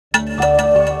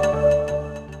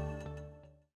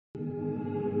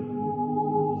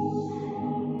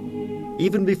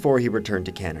Even before he returned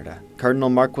to Canada, Cardinal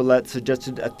Marc Ouellet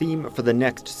suggested a theme for the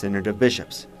next Synod of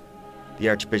Bishops. The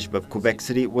Archbishop of Quebec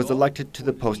City was elected to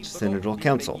the post-synodal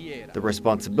council, the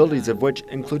responsibilities of which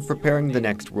include preparing the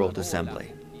next World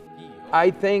Assembly. I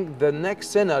think the next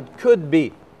synod could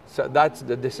be, so that's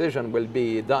the decision will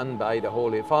be done by the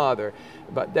Holy Father,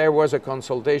 but there was a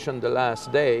consultation the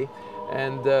last day,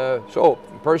 and so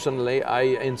personally I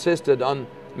insisted on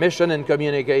mission and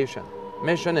communication,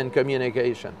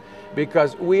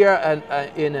 because we are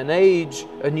in an age,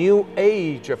 a new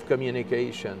age of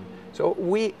communication. So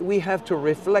we have to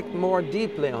reflect more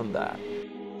deeply on that.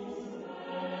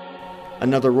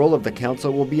 Another role of the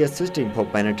Council will be assisting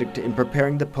Pope Benedict in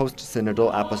preparing the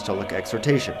post-synodal Apostolic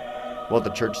Exhortation. While the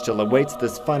Church still awaits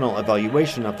this final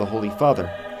evaluation of the Holy Father,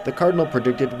 the Cardinal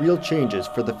predicted real changes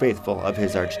for the faithful of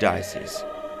his Archdiocese.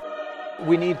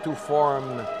 We need to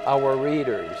form our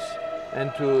readers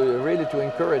and to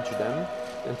encourage them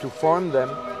and to form them.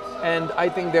 And I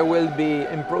think there will be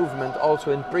improvement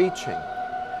also in preaching.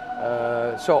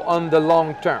 So on the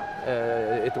long term,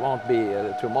 it won't be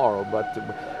tomorrow,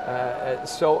 but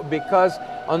so because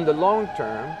on the long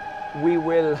term we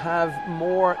will have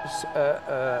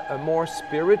a more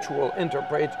spiritual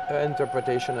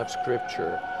interpretation of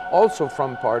Scripture, also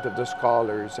from part of the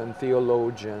scholars and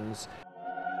theologians.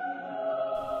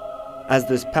 As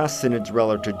this past Synod's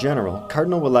Relator General,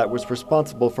 Cardinal Ouellet was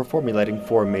responsible for formulating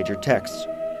 4 major texts.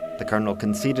 The Cardinal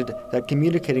conceded that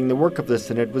communicating the work of the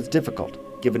Synod was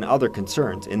difficult, given other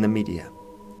concerns in the media.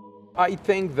 I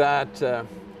think that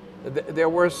there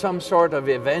were some sort of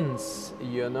events,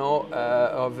 you know,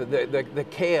 of the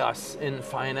chaos in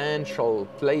financial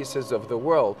places of the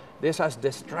world. This has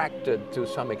distracted to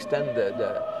some extent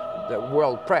the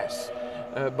world press.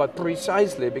 But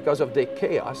precisely because of the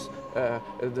chaos,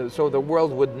 so the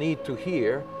world would need to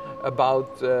hear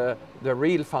about the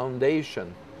real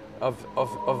foundation of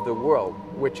the world,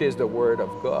 which is the Word of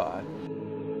God.